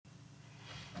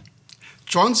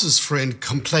Zhuangzi's friend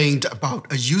complained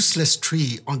about a useless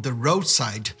tree on the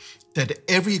roadside that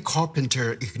every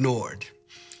carpenter ignored.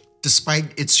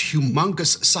 Despite its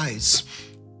humongous size,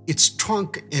 its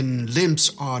trunk and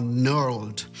limbs are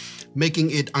gnarled,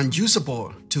 making it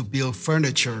unusable to build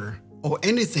furniture or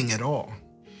anything at all.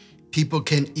 People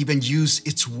can't even use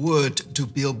its wood to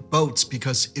build boats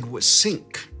because it would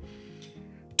sink.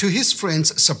 To his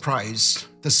friend's surprise,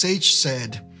 the sage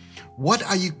said, "What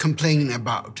are you complaining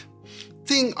about?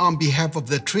 Think on behalf of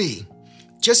the tree.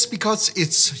 Just because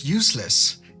it's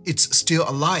useless, it's still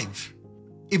alive.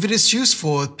 If it is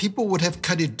useful, people would have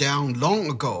cut it down long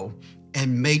ago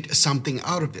and made something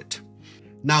out of it.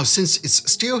 Now, since it's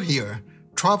still here,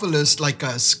 travelers like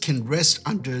us can rest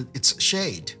under its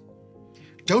shade.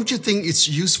 Don't you think it's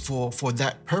useful for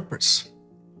that purpose?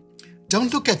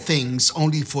 Don't look at things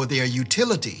only for their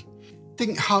utility.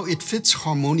 Think how it fits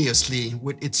harmoniously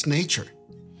with its nature."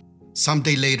 Some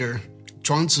day later,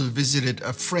 Zhuangzu visited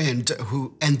a friend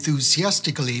who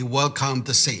enthusiastically welcomed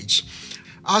the sage,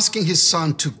 asking his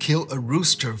son to kill a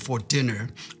rooster for dinner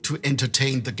to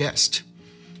entertain the guest.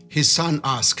 His son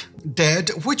asked, "Dad,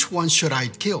 which one should I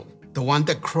kill? The one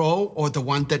that crows or the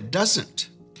one that doesn't?"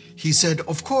 He said,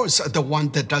 "Of course, the one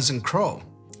that doesn't crow."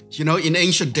 In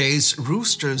ancient days,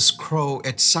 roosters crow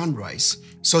at sunrise,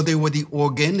 so they were the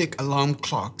organic alarm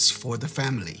clocks for the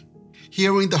family.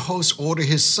 Hearing the host order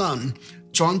his son,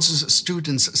 Zhuangzi's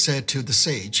students said to the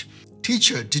sage,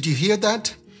 "Teacher, did you hear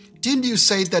that? Didn't you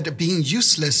say that being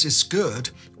useless is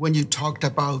good when you talked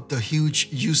about the huge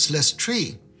useless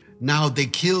tree? Now they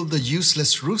kill the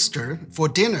useless rooster for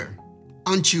dinner.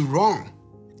 Aren't you wrong?"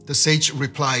 The sage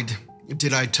replied,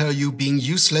 "Did I tell you being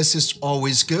useless is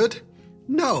always good?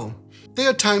 No. There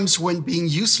are times when being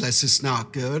useless is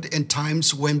not good and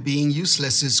times when being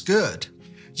useless is good.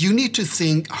 You need to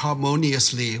think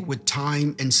harmoniously with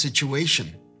time and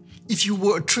situation. If you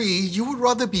were a tree, you would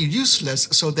rather be useless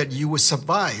so that you would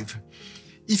survive.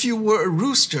 If you were a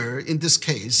rooster, in this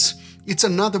case, it's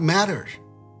another matter."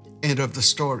 End of the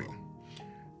story.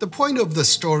 The point of the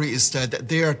story is that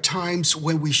there are times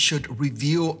when we should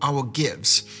reveal our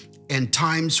gifts and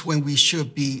times when we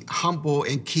should be humble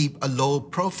and keep a low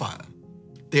profile.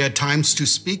 There are times to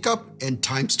speak up and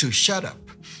times to shut up.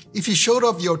 If you showed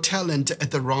off your talent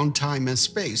at the wrong time and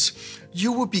space,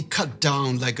 you would be cut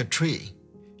down like a tree.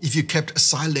 If you kept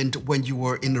silent when you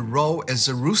were in a row as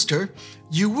a rooster,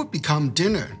 you would become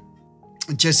dinner.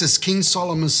 Just as King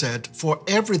Solomon said, "For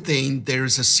everything there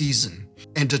is a season,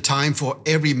 and a time for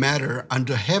every matter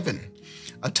under heaven.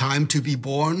 A time to be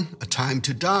born, a time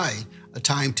to die, a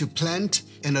time to plant,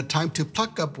 and a time to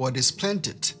pluck up what is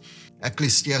planted."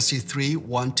 Ecclesiastes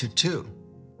 3:1-2.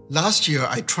 Last year,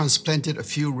 I transplanted a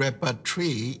few redbud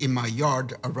trees in my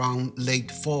yard around late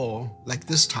fall, like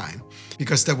this time,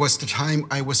 because that was the time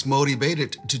I was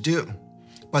motivated to do.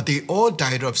 But they all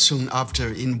died off soon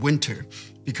after in winter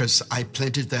because I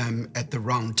planted them at the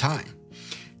wrong time.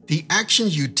 The action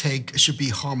you take should be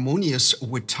harmonious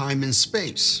with time and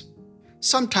space.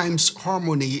 Sometimes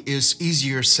harmony is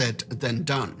easier said than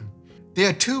done. There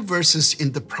are two verses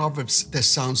in the Proverbs that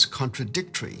sounds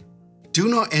contradictory. "Do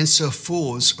not answer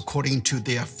fools according to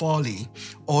their folly,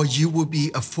 or you will be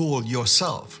a fool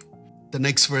yourself." The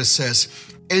next verse says,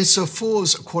 "Answer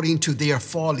fools according to their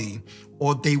folly,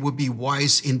 or they will be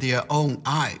wise in their own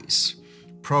eyes."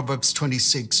 Proverbs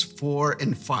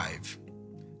 26:4-5.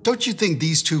 Don't you think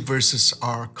these two verses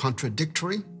are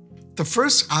contradictory? The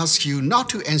first asks you not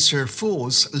to answer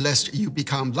fools lest you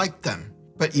become like them,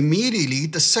 but immediately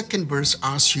the second verse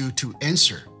asks you to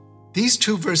answer. These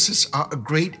two verses are a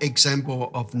great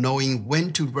example of knowing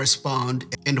when to respond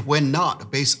and when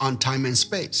not based on time and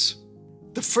space.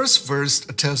 The first verse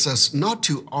tells us not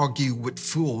to argue with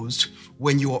fools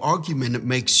when your argument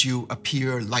makes you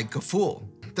appear like a fool.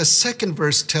 The second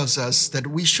verse tells us that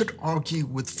we should argue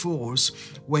with fools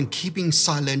when keeping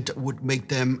silent would make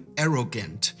them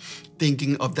arrogant,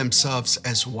 thinking of themselves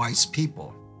as wise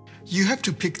people. You have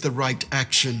to pick the right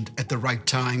action at the right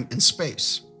time and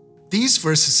space. These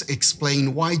verses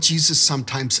explain why Jesus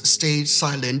sometimes stayed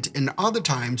silent and other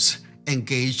times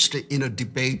engaged in a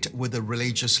debate with the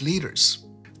religious leaders.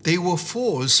 They were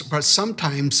fools, but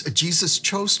sometimes Jesus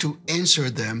chose to answer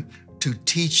them to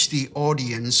teach the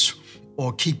audience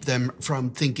or keep them from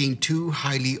thinking too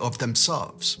highly of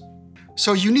themselves.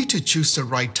 So you need to choose the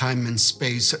right time and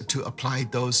space to apply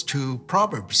those two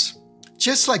proverbs.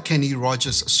 Just like Kenny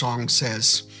Rogers' song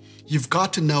says, you've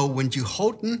got to know when you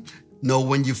hold them, know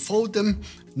when you fold them,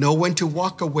 know when to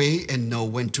walk away, and know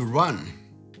when to run.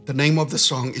 The name of the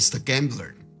song is The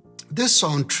Gambler. This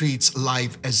song treats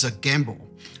life as a gamble,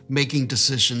 making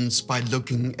decisions by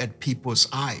looking at people's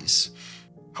eyes.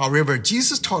 However,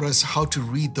 Jesus taught us how to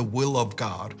read the will of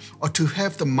God, or to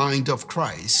have the mind of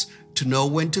Christ, to know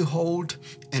when to hold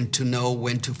and to know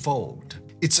when to fold.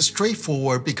 It's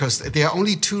straightforward because there are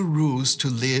only two rules to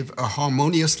live a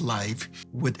harmonious life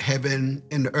with heaven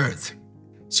and earth.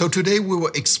 So today we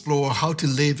will explore how to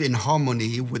live in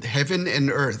harmony with heaven and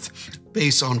earth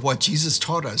based on what Jesus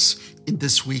taught us in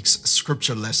this week's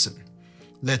scripture lesson.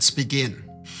 Let's begin.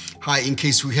 Hi, in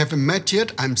case we haven't met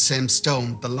yet, I'm Sam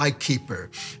Stone, the light keeper.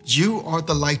 You are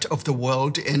the light of the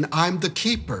world and I'm the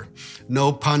keeper.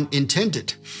 No pun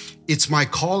intended. It's my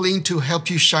calling to help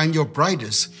you shine your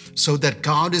brightest so that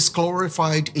God is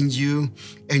glorified in you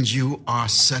and you are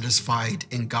satisfied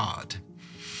in God.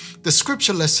 The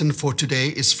scripture lesson for today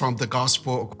is from the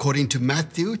Gospel according to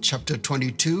Matthew chapter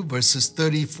 22, verses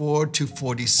 34 to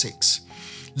 46.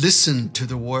 Listen to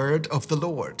the word of the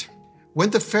Lord. When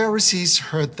the Pharisees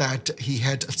heard that he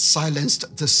had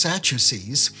silenced the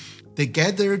Sadducees, they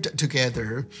gathered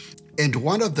together, and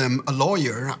one of them, a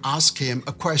lawyer, asked him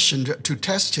a question to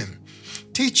test him.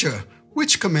 "Teacher,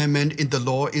 which commandment in the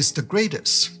law is the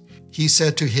greatest?" He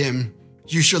said to him,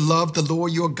 "You shall love the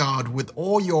Lord your God with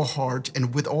all your heart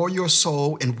and with all your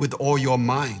soul and with all your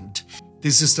mind.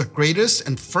 This is the greatest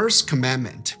and first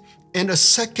commandment. And a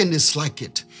second is like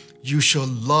it. You shall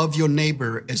love your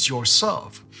neighbor as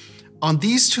yourself. On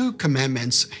these two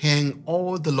commandments hang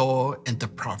all the law and the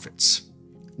prophets."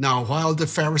 Now, while the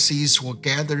Pharisees were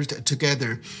gathered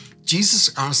together,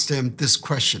 Jesus asked them this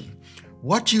question: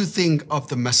 "What do you think of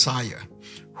the Messiah?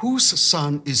 Whose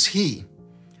son is he?"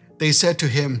 They said to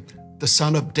him, "The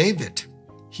son of David."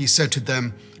 He said to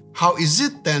them, "How is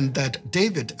it then that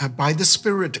David, by the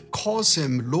Spirit, calls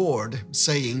him Lord,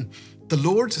 saying, 'The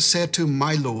Lord said to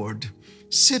my Lord,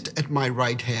 sit at my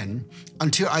right hand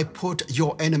until I put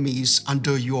your enemies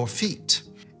under your feet'?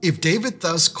 If David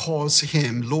thus calls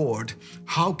him Lord,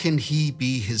 how can he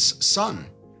be his son?"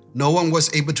 No one was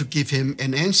able to give him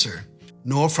an answer,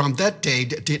 nor from that day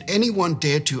did anyone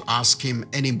dare to ask him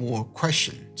any more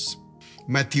questions.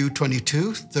 Matthew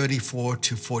 22, 34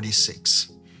 to 46.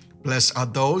 Blessed are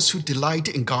those who delight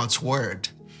in God's word.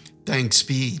 Thanks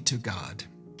be to God.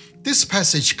 This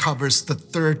passage covers the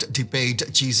third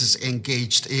debate Jesus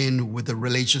engaged in with the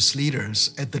religious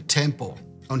leaders at the temple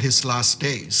on his last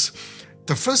days.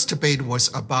 The first debate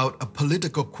was about a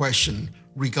political question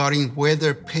regarding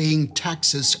whether paying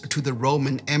taxes to the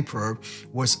Roman emperor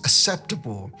was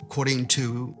acceptable according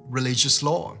to religious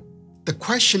law. The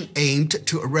question aimed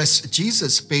to arrest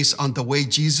Jesus based on the way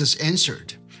Jesus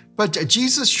answered. But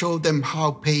Jesus showed them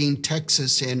how paying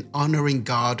taxes and honoring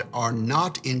God are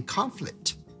not in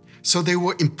conflict. So they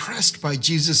were impressed by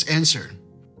Jesus' answer.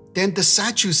 Then the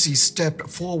Sadducees stepped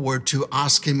forward to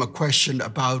ask him a question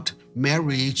about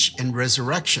marriage and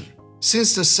resurrection.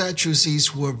 Since the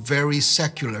Sadducees were very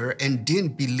secular and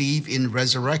didn't believe in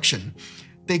resurrection,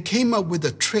 they came up with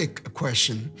a trick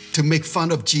question to make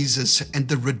fun of Jesus and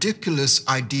the ridiculous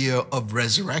idea of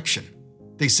resurrection.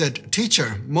 They said,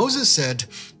 "Teacher, Moses said,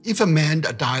 if a man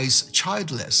dies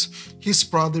childless, his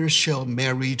brother shall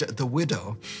marry the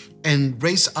widow and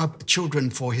raise up children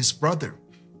for his brother.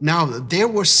 Now there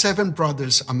were 7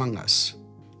 brothers among us.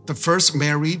 The first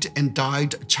married and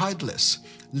died childless,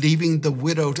 leaving the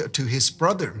widow to his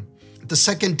brother. The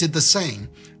second did the same,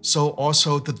 so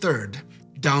also the third,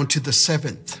 down to the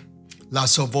 7th.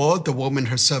 Last of all, the woman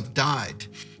herself died.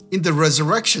 In the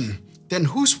resurrection, then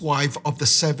whose wife of the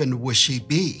 7 would she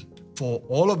be? For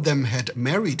all of them had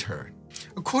married her.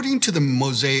 According to the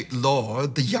Mosaic law,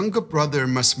 the younger brother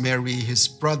must marry his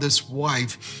brother's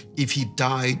wife if he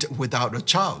died without a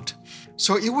child.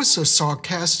 So it was a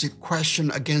sarcastic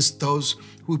question against those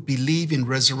who believe in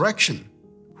resurrection.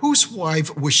 Whose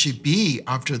wife would she be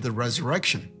after the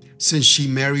resurrection, since she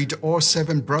married all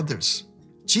 7 brothers?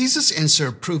 Jesus'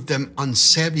 answer proved them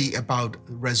unsavvy about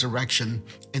resurrection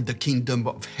and the kingdom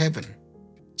of heaven.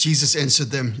 Jesus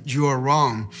answered them, "You are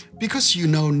wrong, because you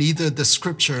know neither the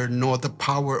scripture nor the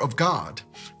power of God.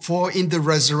 For in the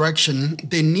resurrection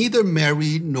they neither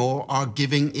marry nor are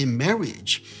given in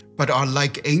marriage, but are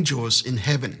like angels in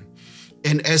heaven.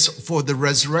 And as for the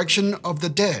resurrection of the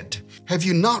dead, have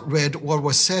you not read what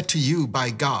was said to you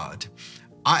by God?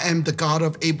 I am the God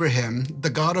of Abraham, the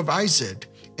God of Isaac,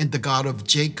 and the God of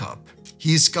Jacob.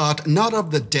 He is God not of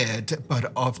the dead,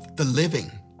 but of the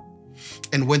living."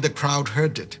 And when the crowd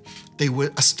heard it, they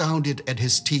were astounded at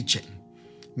his teaching.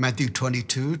 Matthew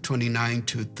 22, 29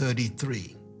 to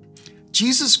 33.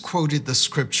 Jesus quoted the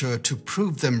scripture to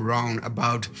prove them wrong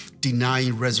about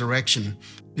denying resurrection,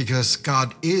 because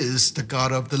God is the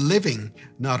God of the living,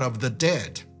 not of the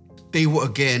dead. They were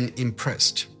again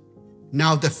impressed.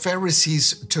 Now the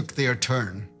Pharisees took their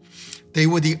turn. They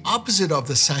were the opposite of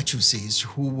the Sadducees,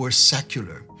 who were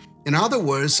secular. In other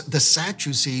words, the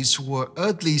Sadducees were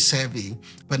earthly savvy,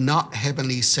 but not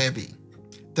heavenly savvy.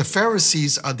 The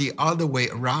Pharisees are the other way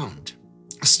around.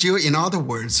 Still, in other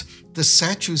words, the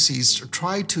Sadducees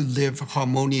tried to live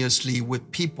harmoniously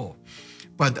with people,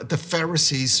 but the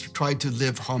Pharisees tried to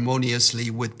live harmoniously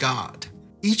with God.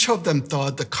 Each of them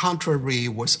thought the contrary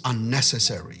was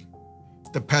unnecessary.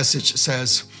 The passage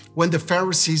says, when the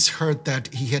Pharisees heard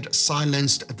that he had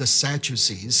silenced the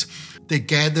Sadducees, they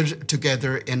gathered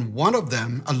together, and one of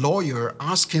them, a lawyer,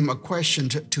 asked him a question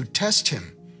to test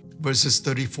him. Verses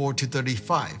 34 to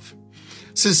 35.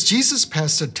 Since Jesus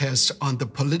passed the test on the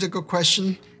political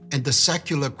question and the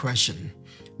secular question,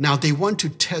 now they want to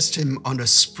test him on a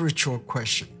spiritual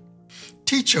question.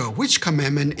 Teacher, which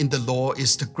commandment in the law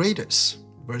is the greatest?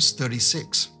 Verse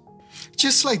 36.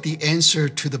 Just like the answer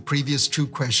to the previous two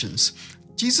questions,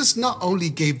 Jesus not only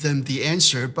gave them the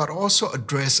answer, but also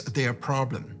addressed their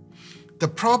problem. The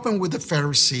problem with the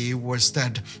Pharisee was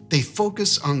that they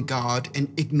focus on God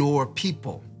and ignore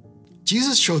people.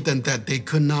 Jesus showed them that they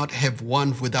could not have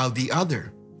one without the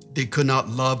other. They could not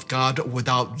love God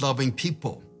without loving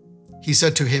people. He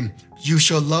said to him, "You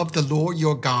shall love the Lord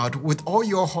your God with all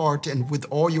your heart and with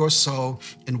all your soul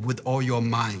and with all your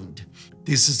mind.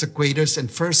 This is the greatest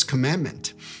and first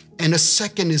commandment. And a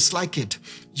second is like it.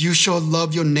 You shall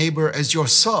love your neighbor as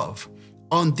yourself.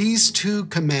 On these two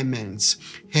commandments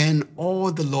hang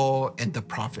all the law and the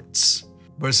prophets."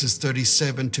 Verses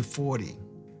 37 to 40.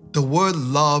 The word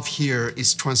love here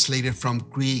is translated from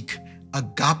Greek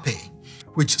agape,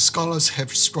 which scholars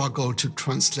have struggled to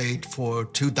translate for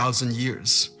 2,000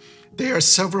 years. There are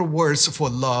several words for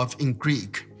love in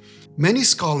Greek. Many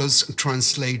scholars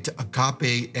translate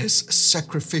agape as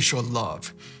sacrificial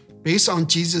love, based on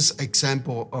Jesus'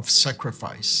 example of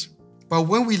sacrifice. But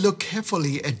when we look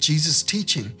carefully at Jesus'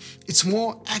 teaching, it's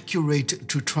more accurate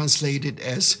to translate it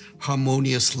as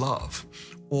harmonious love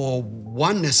or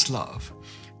oneness love.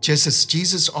 Just as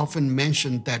Jesus often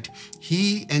mentioned that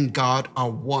he and God are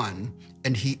one,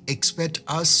 and he expects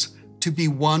us to be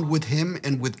one with him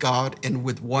and with God and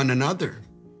with one another.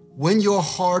 When your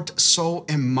heart, soul,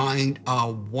 and mind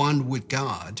are one with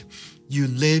God, you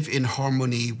live in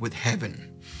harmony with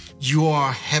heaven. You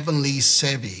are heavenly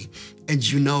savvy, and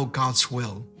you know God's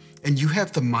will, and you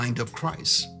have the mind of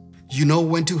Christ. You know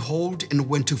when to hold and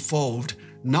when to fold,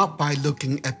 not by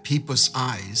looking at people's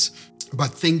eyes,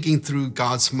 but thinking through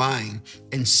God's mind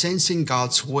and sensing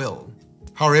God's will.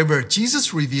 However,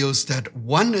 Jesus reveals that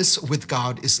oneness with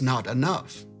God is not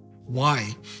enough.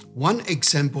 Why? One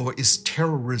example is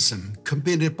terrorism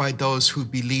committed by those who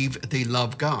believe they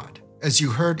love God. As you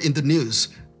heard in the news,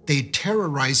 they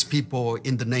terrorize people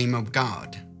in the name of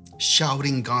God,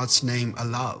 shouting God's name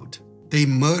aloud. They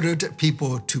murdered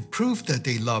people to prove that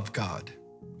they love God.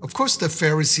 Of course, the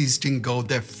Pharisees didn't go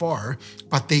that far,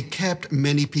 but they kept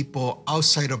many people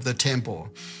outside of the temple,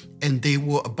 and they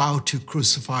were about to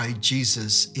crucify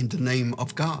Jesus in the name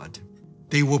of God.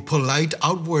 They were polite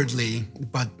outwardly,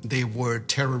 but they were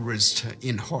terrorists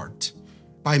in heart.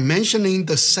 By mentioning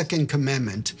the second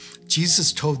commandment,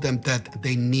 Jesus told them that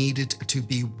they needed to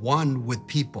be one with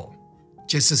people,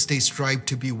 just as they strive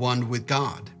to be one with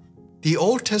God. The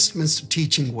Old Testament's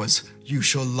teaching was, "You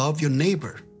shall love your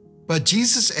neighbor." But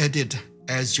Jesus added,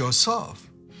 "as yourself."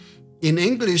 In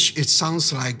English, it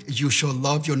sounds like you shall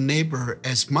love your neighbor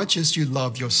as much as you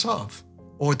love yourself,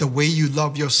 or the way you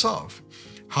love yourself.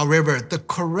 However, the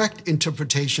correct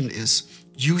interpretation is,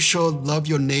 you shall love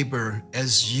your neighbor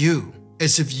as you,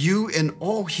 as if you and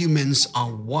all humans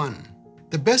are one.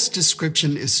 The best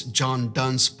description is John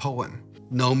Donne's poem,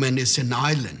 "No Man is an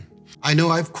Island." I know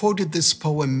I've quoted this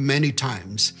poem many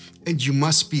times, and you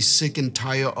must be sick and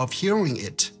tired of hearing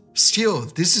it. Still,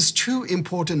 this is too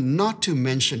important not to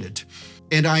mention it,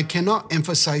 and I cannot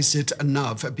emphasize it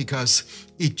enough because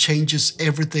it changes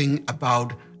everything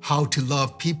about how to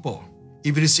love people.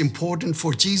 If it is important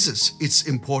for Jesus, it's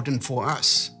important for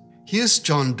us. Here's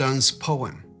John Donne's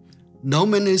poem. "No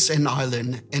man is an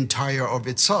island entire of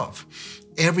itself.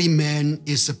 Every man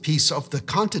is a piece of the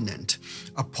continent,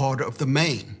 a part of the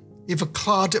main. If a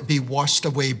cloud be washed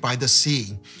away by the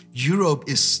sea, Europe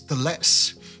is the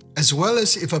less, as well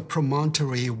as if a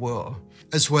promontory were,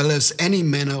 as well as any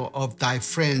manner of thy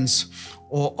friends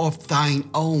or of thine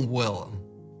own will.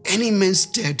 Any man's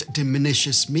death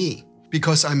diminishes me,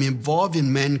 because I'm involved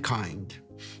in mankind,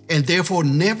 and therefore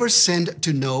never sent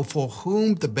to know for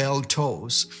whom the bell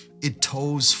tolls, it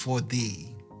tolls for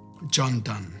thee." John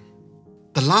Donne.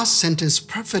 The last sentence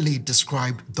perfectly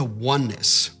described the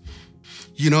oneness.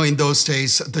 You know, in those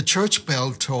days, the church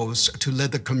bell tolls to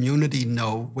let the community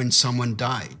know when someone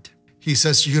died. He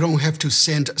says you don't have to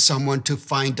send someone to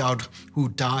find out who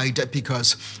died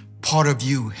because part of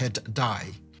you had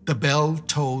died. The bell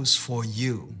tolls for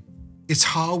you. It's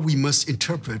how we must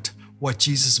interpret what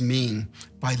Jesus means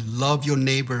by love your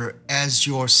neighbor as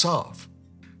yourself.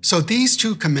 So these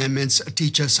two commandments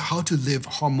teach us how to live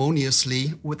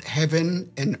harmoniously with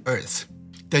heaven and earth.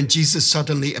 Then Jesus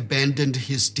suddenly abandoned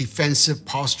his defensive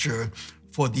posture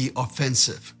for the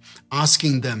offensive,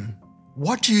 asking them,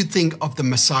 "What do you think of the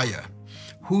Messiah?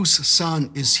 Whose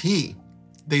son is he?"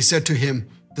 They said to him,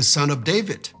 "The son of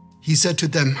David." He said to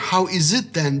them, "How is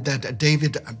it then that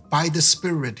David, by the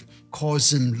Spirit,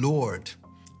 calls him Lord?"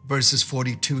 Verses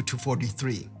 42 to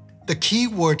 43. The key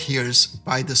word here is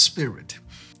by the Spirit.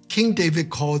 King David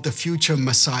called the future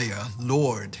Messiah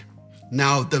Lord.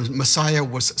 Now the Messiah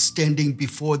was standing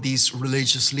before these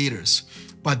religious leaders,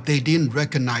 but they didn't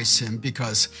recognize him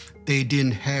because they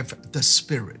didn't have the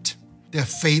Spirit. Their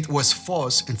faith was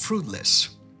false and fruitless.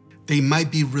 They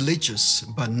might be religious,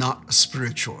 but not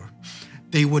spiritual.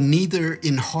 They were neither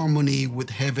in harmony with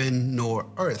heaven nor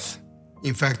earth.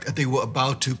 In fact, they were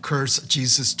about to curse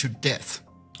Jesus to death.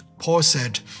 Paul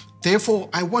said, "Therefore,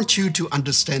 I want you to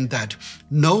understand that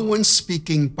no one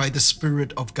speaking by the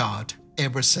Spirit of God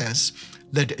ever says,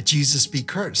 'Let Jesus be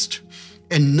cursed.'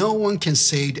 And no one can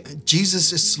say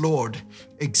Jesus is Lord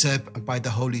except by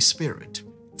the Holy Spirit."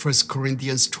 1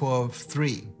 Corinthians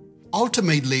 12:3.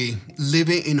 Ultimately,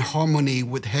 living in harmony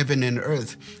with heaven and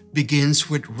earth begins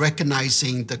with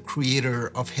recognizing the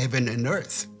Creator of heaven and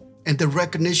earth. And the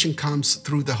recognition comes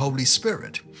through the Holy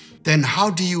Spirit. Then how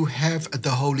do you have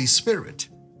the Holy Spirit?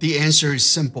 The answer is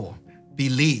simple: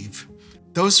 believe.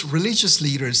 Those religious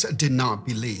leaders did not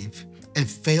believe and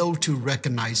failed to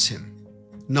recognize him.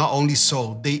 Not only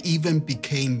so, they even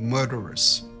became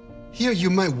murderers. Here you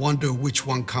might wonder which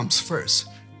one comes first,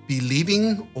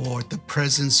 believing or the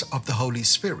presence of the Holy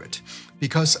Spirit,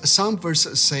 because some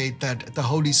verses say that the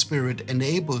Holy Spirit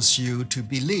enables you to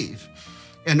believe,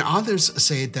 and others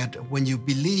say that when you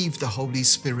believe, the Holy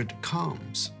Spirit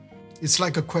comes. It's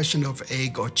like a question of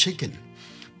egg or chicken.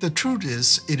 The truth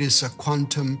is, it is a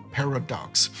quantum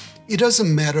paradox. It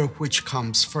doesn't matter which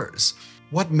comes first.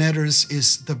 What matters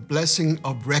is the blessing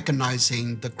of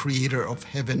recognizing the Creator of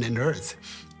heaven and earth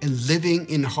and living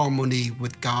in harmony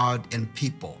with God and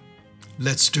people.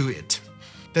 Let's do it.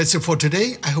 That's it for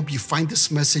today. I hope you find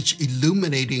this message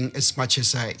illuminating as much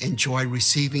as I enjoy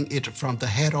receiving it from the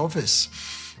head office.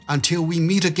 Until we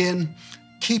meet again,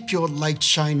 keep your light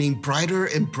shining brighter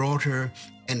and broader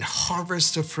and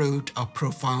harvest the fruit of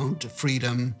profound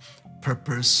freedom,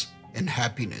 purpose, and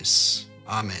happiness.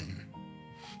 Amen.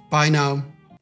 Bye now.